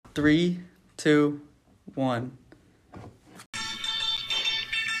3, 2, 1.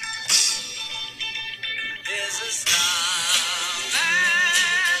 There's a starman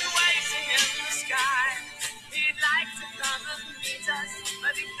waiting in the sky. He'd like to come and meet us,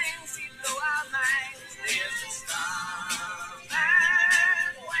 but he thinks he'd blow our minds. There's a starman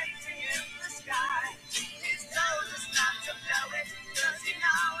waiting in the sky. He's told us not to blow it, 'cause he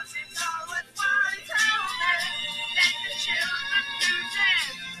knows it's all worth fun. Tell me, let the children use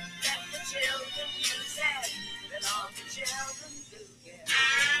it. Let the children use it. Let all the children do it.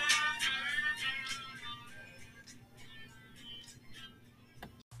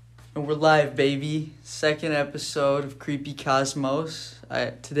 And we're live, baby. Second episode of Creepy Cosmos.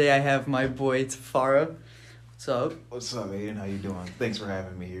 Today I have my boy Tafara. What's up? What's up, Aiden? How you doing? Thanks for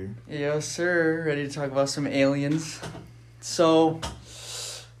having me here. Yes, sir. Ready to talk about some aliens. So,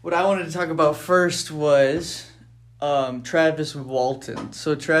 what I wanted to talk about first was Travis Walton.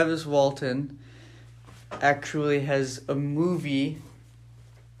 So, Travis Walton actually has a movie.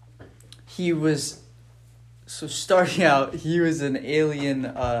 Starting out, he was an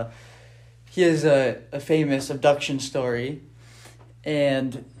alien. He has a famous abduction story,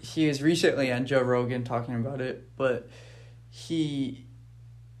 and he was recently on Joe Rogan talking about it. But he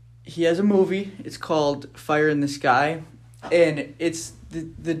has a movie. It's called Fire in the Sky, and it's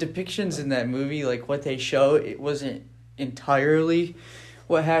the depictions in that movie, like what they show. It wasn't entirely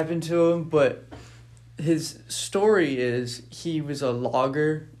what happened to him, but his story is he was a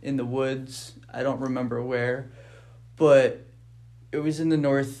logger in the woods. I don't remember where, but it was in the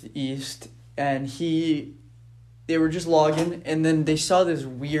Northeast, and they were just logging, and then they saw this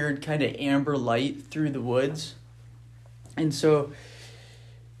weird kind of amber light through the woods, and so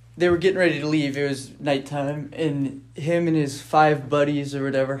they were getting ready to leave. It was nighttime, and him and his 5 buddies or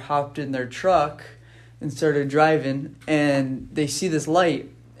whatever hopped in their truck and started driving, and they see this light,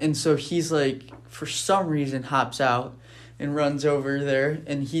 and so he's like, for some reason, hops out and runs over there,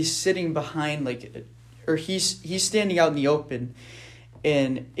 and he's sitting behind he's standing out in the open,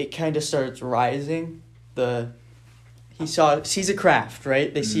 and it kind of starts rising. He sees a craft,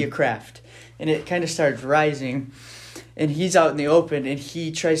 right? They see a craft, and it kind of starts rising, and he's out in the open, and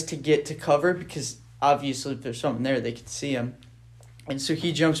he tries to get to cover because obviously if there's something there, they can see him, and so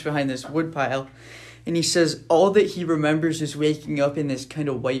he jumps behind this wood pile, and he says all that he remembers is waking up in this kind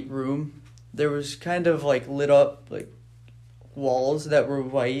of white room. There was kind of like lit up like walls that were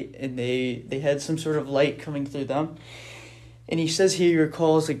white, and they had some sort of light coming through them, and he says he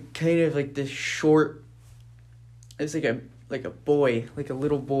recalls like kind of like this short, it's like a boy, like a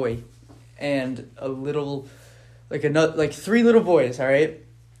little boy, and a little like 3 little boys, all right,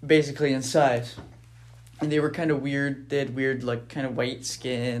 basically in size, and they were kind of weird. They had weird like kind of white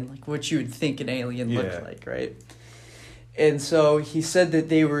skin, like what you would think an alien looked like, right? And so he said that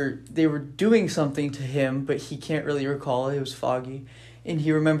they were doing something to him, but he can't really recall. It was foggy. And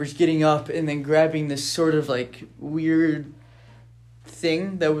he remembers getting up and then grabbing this sort of like weird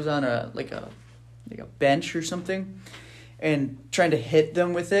thing that was on a bench or something and trying to hit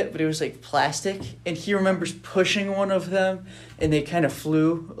them with it, but it was like plastic. And he remembers pushing one of them, and they kind of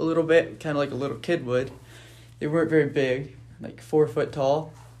flew a little bit, kind of like a little kid would. They weren't very big, like 4 foot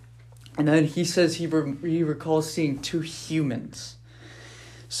tall. And then he says he recalls seeing 2 humans.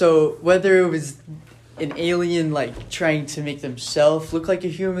 So whether it was an alien like trying to make themselves look like a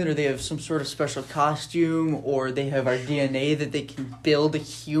human, or they have some sort of special costume, or they have our DNA that they can build a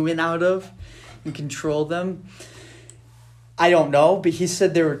human out of and control them, I don't know. But he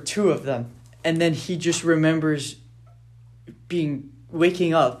said there were 2 of them. And then he just remembers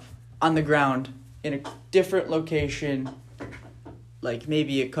waking up on the ground in a different location, like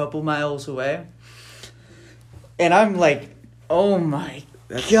maybe a couple miles away. And I'm like, oh my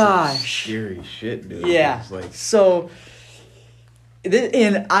gosh. Some scary shit, dude. Yeah. It's like, so,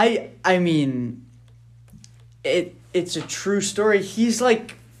 and I mean, it's a true story. He's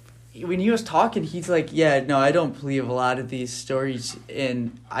like, when he was talking, he's like, yeah, no, I don't believe a lot of these stories,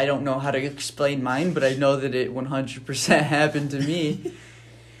 and I don't know how to explain mine, but I know that it 100% happened to me.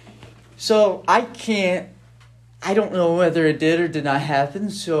 So I don't know whether it did or did not happen,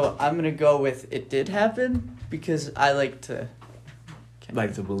 so I'm going to go with it did happen, because I like to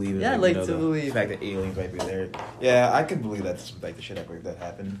believe it. Yeah, like, to believe. The fact that aliens might be there. Yeah, I could believe that's like the shit that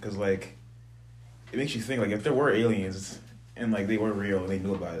happened, because like, it makes you think, like, if there were aliens and like they were real and they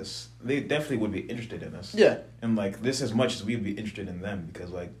knew about us, they definitely would be interested in us. Yeah. And like this as much as we'd be interested in them, because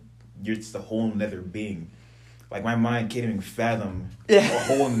like you're just a whole nether being. Like my mind can't even fathom a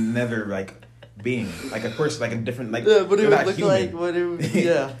whole nether like being, like a person, like a different, like yeah, what it would look human. like, what it would,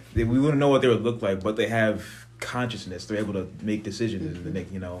 yeah. We wouldn't know what they would look like, but they have consciousness. They're able to make decisions and make,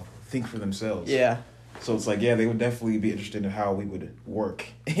 think for themselves. Yeah. So it's like, yeah, they would definitely be interested in how we would work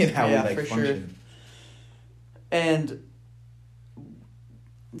and how we for function. Sure. And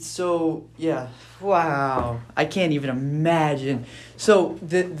so, yeah, wow, I can't even imagine. So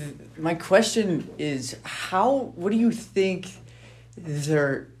my question is, what do you think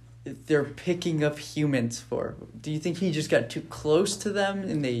they're picking up humans for? Do you think he just got too close to them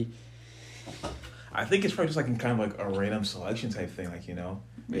and they... I think it's probably just like kind of like a random selection type thing, like,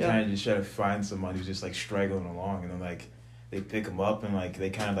 They kind of just try to find someone who's just like straggling along, and then like they pick them up and like they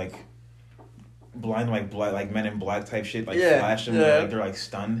kind of like blind like Men in Black type shit, like flash them, and, like they're like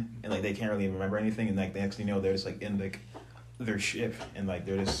stunned and like they can't really remember anything, and like the next thing you know they're just like in like their ship and like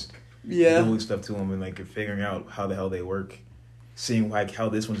they're just doing stuff to them and like figuring out how the hell they work, seeing like how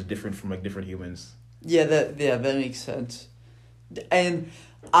this one's different from like different humans. That makes sense. And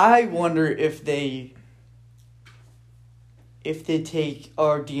I wonder if they take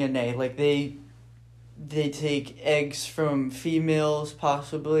our DNA, like they take eggs from females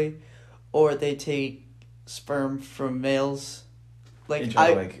possibly, or they take sperm from males. Like and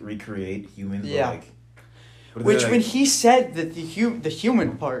try to recreate humans. Yeah. Which when he said that the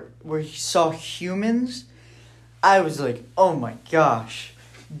human part where he saw humans, I was like, oh my gosh,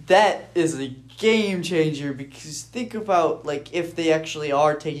 that is a game changer, because think about like if they actually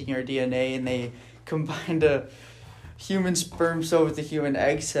are taking our DNA and they combined a human sperm cell with a human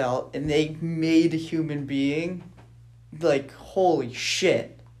egg cell and they made a human being, like holy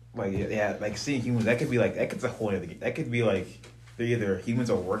shit. Like like seeing humans, that could be like a whole other game. That could be like they're either humans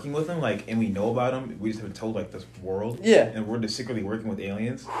are working with them, like, and we know about them, we just haven't told like this world, and we're just secretly working with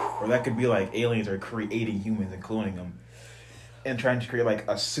aliens, or that could be like aliens are creating humans and cloning them and trying to create like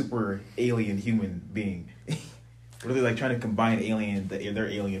a super alien human being. Or are they like trying to combine their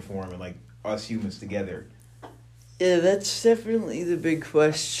alien form and like us humans together? Yeah, that's definitely the big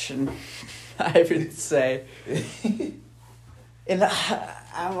question, I would say. And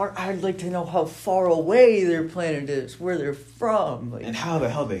I'd like to know how far away their planet is, where they're from. Like, and how the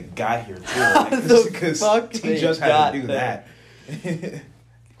hell they got here, too. How the fuck they just had to do that.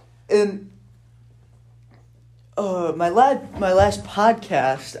 And my last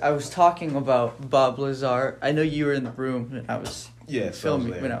podcast, I was talking about Bob Lazar. I know you were in the room when I was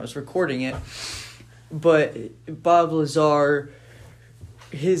filming, when I was recording it. But Bob Lazar,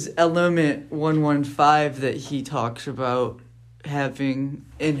 his element 115 that he talks about having,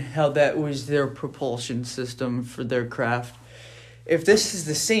 and how that was their propulsion system for their craft. If this is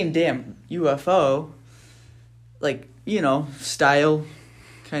the same damn UFO, like, style,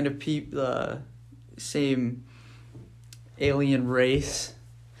 kind of same alien race,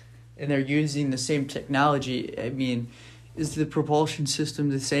 and they're using the same technology, I mean, is the propulsion system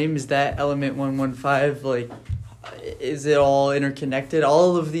the same? Is that element 115, like, is it all interconnected?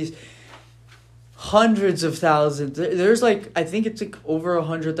 All of these hundreds of thousands, there's like, I think it's like over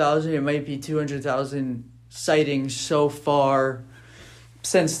 100,000, it might be 200,000 sightings so far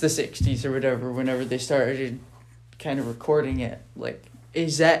since the 60s or whatever, whenever they started kind of recording it. Like,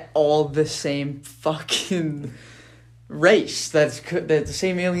 is that all the same fucking race? That's the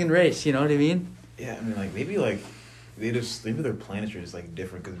same alien race, you know what I mean? Yeah, I mean, like, maybe their planets are just like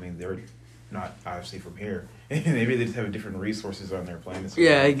different, because I mean they're not obviously from here. Maybe they just have different resources on their planets.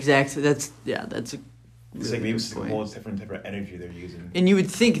 Yeah, exactly. That's a. It's really like maybe it's a whole different type of energy they're using. And you would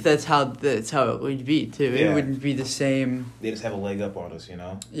think that's how it would be too. Yeah. It wouldn't be the same. They just have a leg up on us,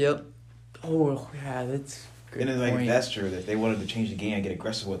 Yep. Oh yeah, that's. Good and then, like, if that's true, that if they wanted to change the game and get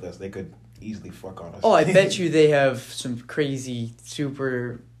aggressive with us, they could easily fuck on us. Oh, I bet you they have some crazy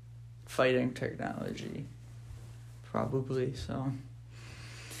super fighting technology. Probably, so.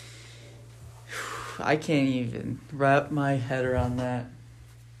 I can't even wrap my head around that.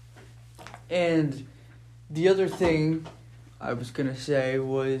 And the other thing I was going to say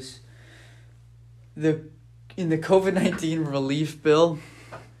was in the COVID-19 relief bill,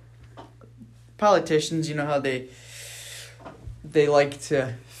 politicians, you know how they like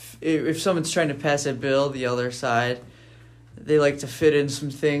to, if someone's trying to pass a bill, the other side, they like to fit in some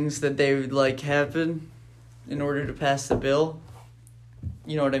things that they would like happen in order to pass the bill.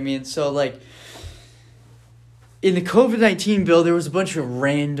 You know what I mean? So, like, in the COVID-19 bill, there was a bunch of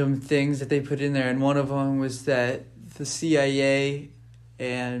random things that they put in there, and one of them was that the CIA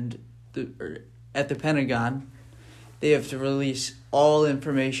and at the Pentagon, they have to release all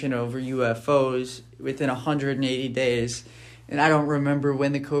information over UFOs within 180 days. And I don't remember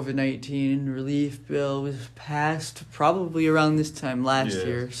when the COVID-19 relief bill was passed, probably around this time last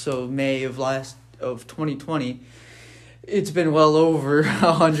year, so May of 2020. It's been well over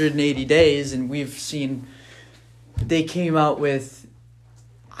 180 days, and we've seen they came out with,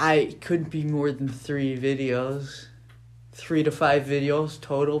 I couldn't be more than 3 videos. 3 to 5 videos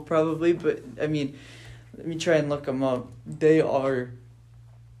total, probably. But, I mean, let me try and look them up. They are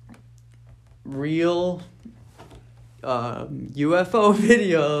real UFO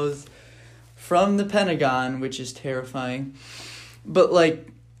videos from the Pentagon, which is terrifying. But, like,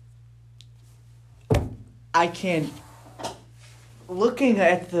 I can't... Looking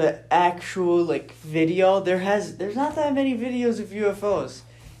at the actual, like, video, there's not that many videos of UFOs.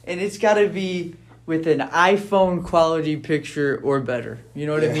 And it's got to be with an iPhone quality picture or better. You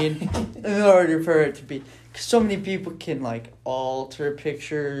know what I mean? In order for it to be... Cause so many people can, like, alter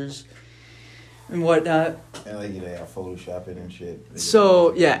pictures and whatnot. And, like, they have Photoshopping and shit.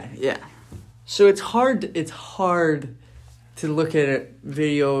 So, yeah. So it's hard to look at a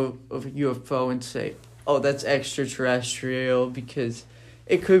video of a UFO and say, oh, that's extraterrestrial, because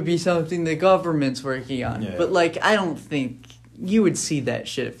it could be something the government's working on. Yeah. But, like, I don't think you would see that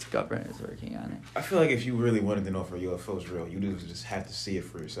shit if the government is working on it. I feel like if you really wanted to know if a UFO is real, you just have to see it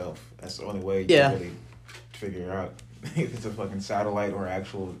for yourself. That's the only way you can really figure out if it's a fucking satellite or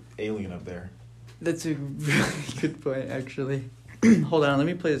actual alien up there. That's a really good point, actually. Hold on, let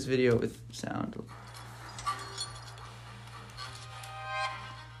me play this video with sound.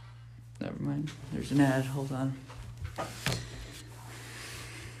 Never mind. There's an ad. Hold on.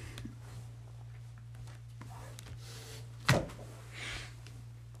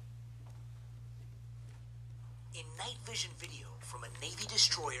 In night vision video from a Navy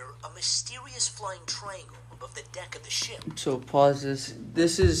destroyer, a mysterious flying triangle above the deck of the ship. So pause this.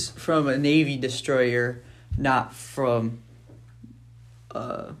 This is from a Navy destroyer, not from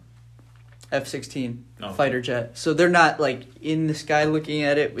F-16 fighter jet. So they're not, like, in the sky looking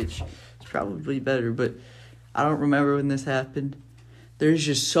at it, which is probably better, but I don't remember when this happened. There's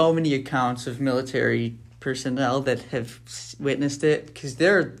just so many accounts of military personnel that have witnessed it, because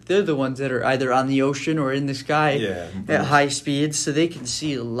they're the ones that are either on the ocean or in the sky at high speeds, so they can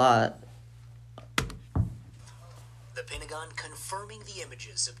see a lot. The Pentagon confirming the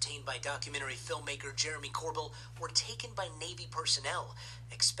images obtained by documentary filmmaker Jeremy Corbell were taken by Navy personnel,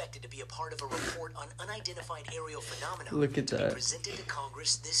 expected to be a part of a report on unidentified aerial phenomena. Look at to that. be presented to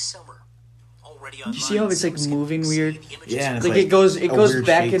Congress this summer. Already You see how it's, like, moving weird? Yeah, and Like, it's it goes weird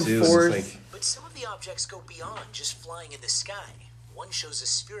back shape, and too. It's forth. like- But some of the objects go beyond just flying in the sky. One shows a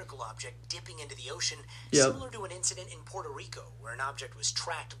spherical object dipping into the ocean, similar to an incident in Puerto Rico, where an object was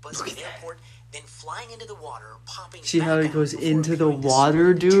tracked buzzing an airport, then flying into the water, popping See back how it out goes before into the appearing to water,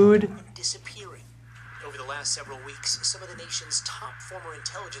 swim dude? and disappearing. Over the last several weeks, some of the nation's top former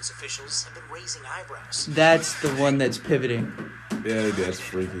intelligence officials have been raising eyebrows. That's the one that's pivoting. Yeah, that's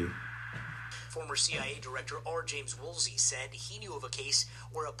freaky. Former CIA Director R. James Woolsey said he knew of a case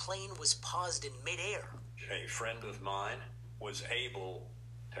where a plane was paused in midair. A friend of mine was able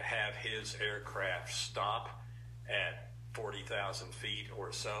to have his aircraft stop at 40,000 feet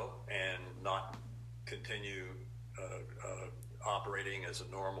or so and not continue operating as a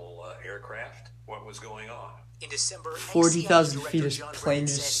normal aircraft. What was going on? In December, 40,000 feet, ex-CIA his Director John plane Brennan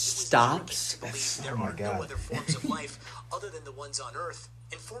just said he was stops? arrogant to believe there Oh my are God. no other forms of life other than the ones on Earth.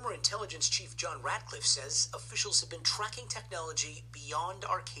 And former intelligence chief John Ratcliffe says officials have been tracking technology beyond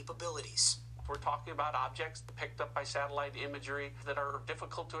our capabilities. We're talking about objects picked up by satellite imagery that are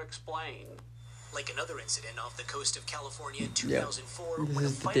difficult to explain. Like another incident off the coast of California in 2004 This when a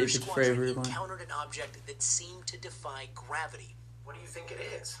is the fighter David squadron Fravor one. encountered an object that seemed to defy gravity. What do you think it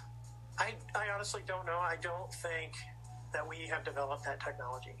is? I honestly don't know. I don't think that we have developed that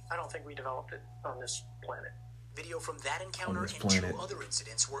technology. I don't think we developed it on this planet. Video from that encounter this and planet. 2 other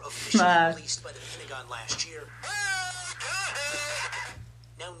incidents were officially released by the Pentagon last year.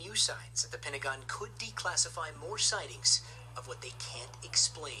 Now new signs that the Pentagon could declassify more sightings of what they can't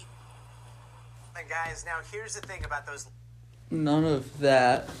explain. And guys, now here's the thing about those. None of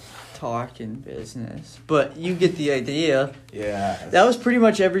that talking business, but you get the idea. Yeah. That was pretty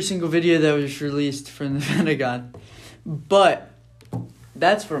much every single video that was released from the Pentagon. But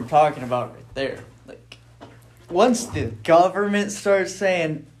that's what I'm talking about right there. Like, once the government starts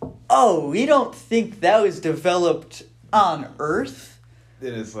saying, oh, we don't think that was developed on Earth.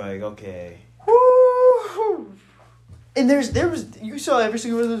 Then it's like, okay. Woo! And there was you saw every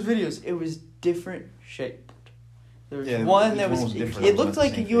single one of those videos. It was different shaped. There was one each that one was different. it It looked wasn't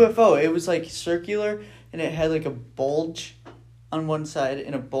like the a same UFO. It was like circular, and it had like a bulge on one side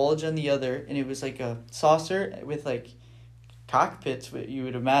and a bulge on the other, and it was like a saucer with like cockpits, what you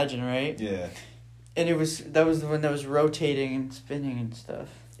would imagine, right? Yeah. And that was the one that was rotating and spinning and stuff.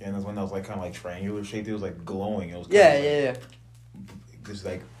 Yeah, and there's one that was like kind of like triangular shaped. It was like glowing. It was Yeah. just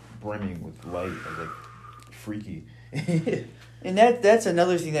like brimming with light. It was like freaky. And that's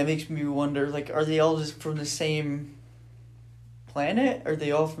another thing that makes me wonder, like, are they all just from the same planet? Are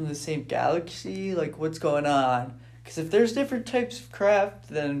they all from the same galaxy? Like, what's going on? Because if there's different types of craft,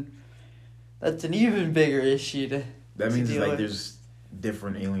 then that's an even bigger issue to That means deal like with. there's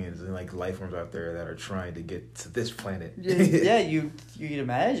different aliens and like life forms out there that are trying to get to this planet. Yeah, you could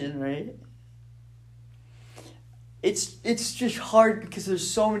imagine, right? It's just hard because there's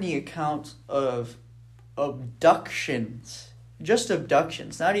so many accounts of abductions. Just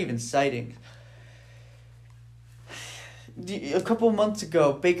abductions, not even sightings. A couple months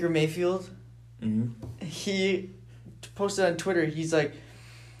ago, Baker Mayfield, he posted on Twitter, he's like,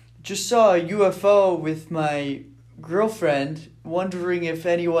 just saw a UFO with my girlfriend, wondering if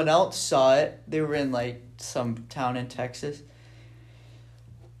anyone else saw it. They were in, like, some town in Texas.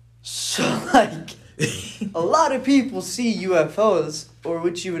 So, like, a lot of people see UFOs, or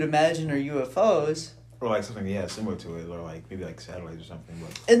what you would imagine are UFOs. Or like something, similar to it, or like maybe like satellites or something.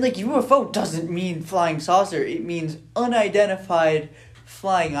 But And, like, UFO doesn't mean flying saucer. It means unidentified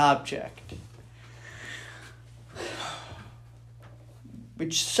flying object.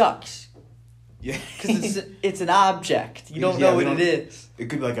 Which sucks. yeah, Because it's an object. You don't know what it is. It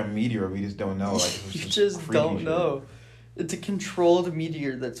could be like a meteor. We just don't know. Like You just freaky don't shit. know. It's a controlled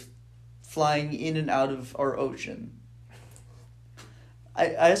meteor that's flying in and out of our ocean.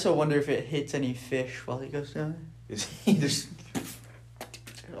 I also wonder if it hits any fish while it goes down. He just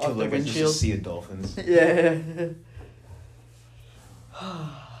Off the like it's just a windshield. sea of dolphins. Yeah.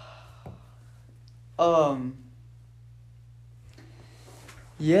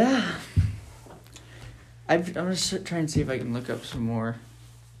 Yeah. I'm gonna try and see if I can look up some more.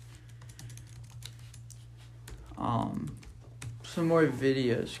 Some more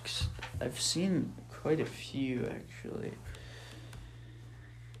videos, 'cause I've seen quite a few actually.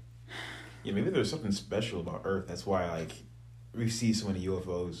 Yeah, maybe there's something special about Earth. That's why like we see so many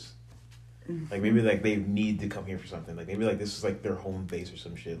UFOs. Like maybe like they need to come here for something. Like maybe like this is like their home base or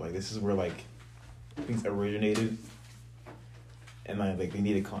some shit. Like this is where like things originated. And like they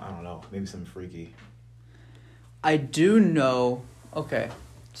need to come. I don't know. Maybe something freaky. I do know. Okay,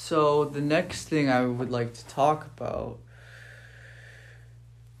 so the next thing I would like to talk about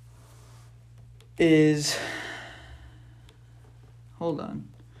is. Hold on.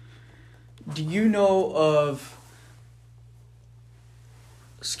 Do you know of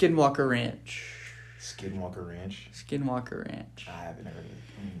Skinwalker Ranch? Skinwalker Ranch. Skinwalker Ranch. I haven't heard of it.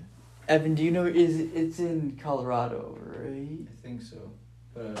 Evan, do you know? It's in Colorado, right? I think so,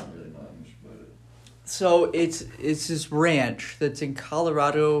 but I don't really know that much about it. So it's this ranch that's in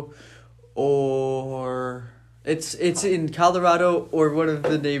Colorado, or it's in Colorado or one of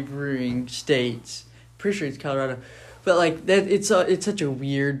the neighboring states. Pretty sure it's Colorado, but like that it's such a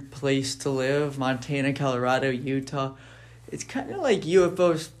weird place to live. Montana, Colorado, Utah. It's kind of like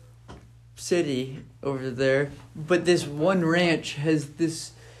UFO city over there, but this one ranch has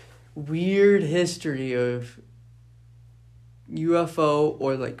this weird history of UFO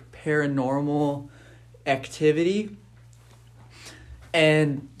or like paranormal activity,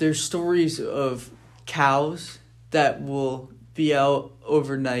 and there's stories of cows that will be out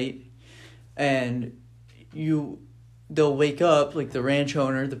overnight, and they'll wake up, like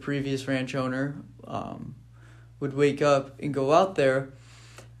the previous ranch owner would wake up and go out there,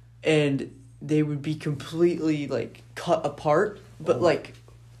 and they would be completely like cut apart, but like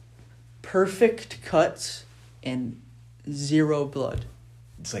perfect cuts and zero blood.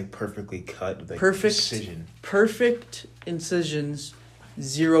 It's like perfectly cut with like Perfect precision. Perfect incisions,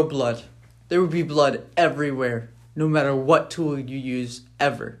 zero blood. There would be blood everywhere, no matter what tool you use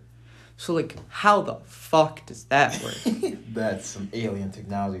ever. So like, how the fuck does that work? That's some alien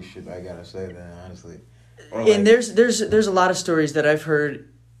technology shit. I gotta say, man, honestly. Or And there's a lot of stories that I've heard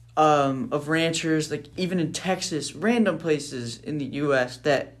of ranchers, like even in Texas, random places in the U.S.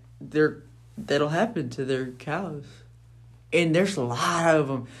 that'll happen to their cows. And there's a lot of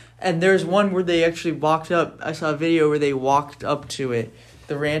them. And there's one where they actually walked up. I saw a video where they walked up to it.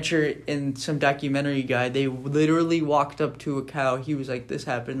 The rancher in some documentary guy, they literally walked up to a cow. He was like, this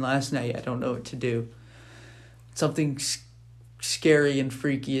happened last night. I don't know what to do. Something scary and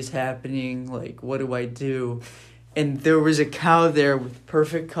freaky is happening. Like, what do I do? And there was a cow there with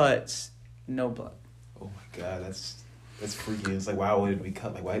perfect cuts, no blood. Oh my god, that's freaky. It's like, why would it be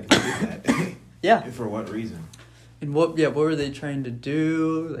cut? Like, why did they do that? Yeah. And for what reason? And what were they trying to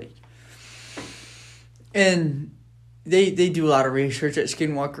do? Like, and they do a lot of research at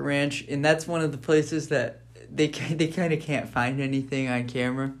Skinwalker Ranch, and that's one of the places that they kind of can't find anything on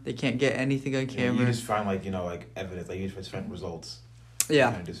camera. They can't get anything on camera. You just find like like evidence. Like you just find results.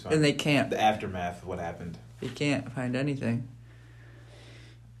 Yeah, You just find and they can't. The aftermath of what happened. They can't find anything.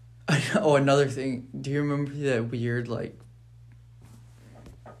 Oh, another thing. Do you remember that weird, like,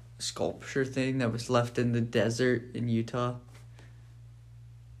 sculpture thing that was left in the desert in Utah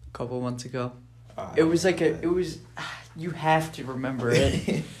a couple months ago? It was like it was, you have to remember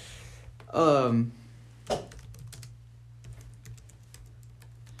it.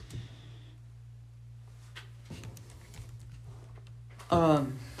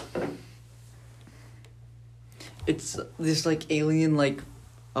 It's this, like, alien, like,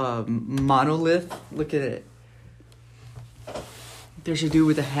 monolith. Look at it. There's a dude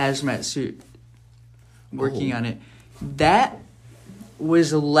with a hazmat suit working on it. That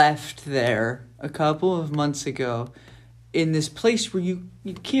was left there a couple of months ago in this place where you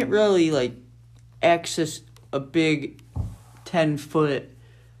can't really, like, access a big 10-foot...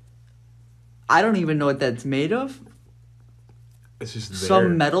 I don't even know what that's made of. It's just there.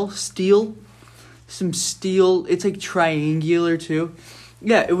 Some metal, steel. Some steel. It's, like, triangular, too.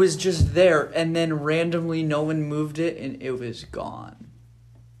 Yeah, it was just there, and then randomly no one moved it, and it was gone.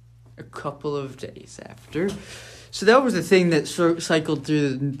 A couple of days after. So that was the thing that cycled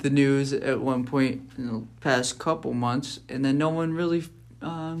through the news at one point in the past couple months, and then no one really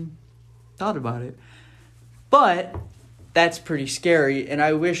thought about it. But that's pretty scary, and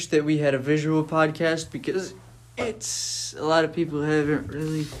I wish that we had a visual podcast, because it's... a lot of people haven't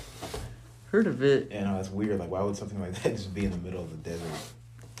really... heard of it. Yeah, no, that's weird. Like, why would something like that just be in the middle of the desert?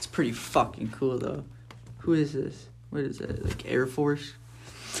 It's pretty fucking cool, though. Who is this? What is that? Like, Air Force?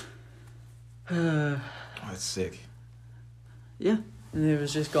 Oh, that's sick. Yeah, and it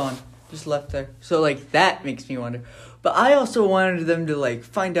was just gone. Just left there. So, like, that makes me wonder. But I also wanted them to, like,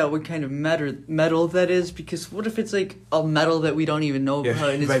 find out what kind of metal that is, because what if it's, like, a metal that we don't even know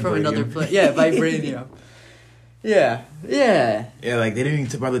about, and it's from another planet? Yeah, vibranium. Yeah. Yeah, like, they didn't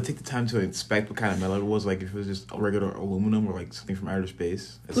even bother to take the time to inspect what kind of metal it was, like, if it was just regular aluminum or, like, something from outer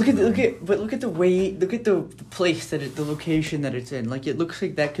space. Look at the way, look at the place the location that it's in. Like, it looks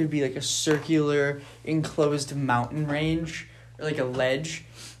like that could be, like, a circular, enclosed mountain range, or, like, a ledge.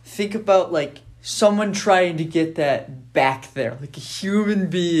 Think about, like, someone trying to get that back there, like a human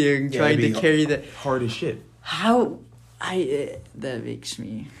being trying to carry that. Hard as shit. That makes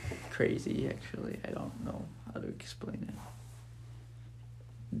me crazy, actually. I don't know how to explain it.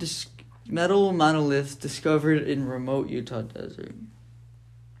 This metal monolith discovered in remote Utah desert.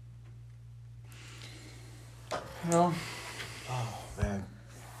 Well, oh man,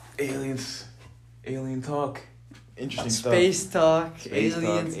 aliens, alien talk, interesting space stuff.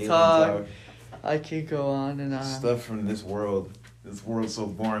 Aliens talk. I could go on and on. Stuff from this world. This world's so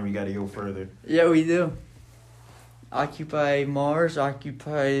boring. We got to go further. Yeah, we do. Occupy Mars,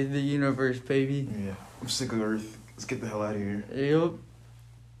 occupy the universe, baby. Yeah, I'm sick of Earth. Let's get the hell out of here. Yep.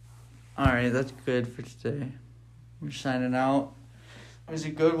 Alright, that's good for today. I'm signing out. It was a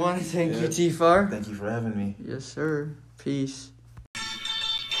good one. Thank you, Tifar. Thank you for having me. Yes, sir. Peace.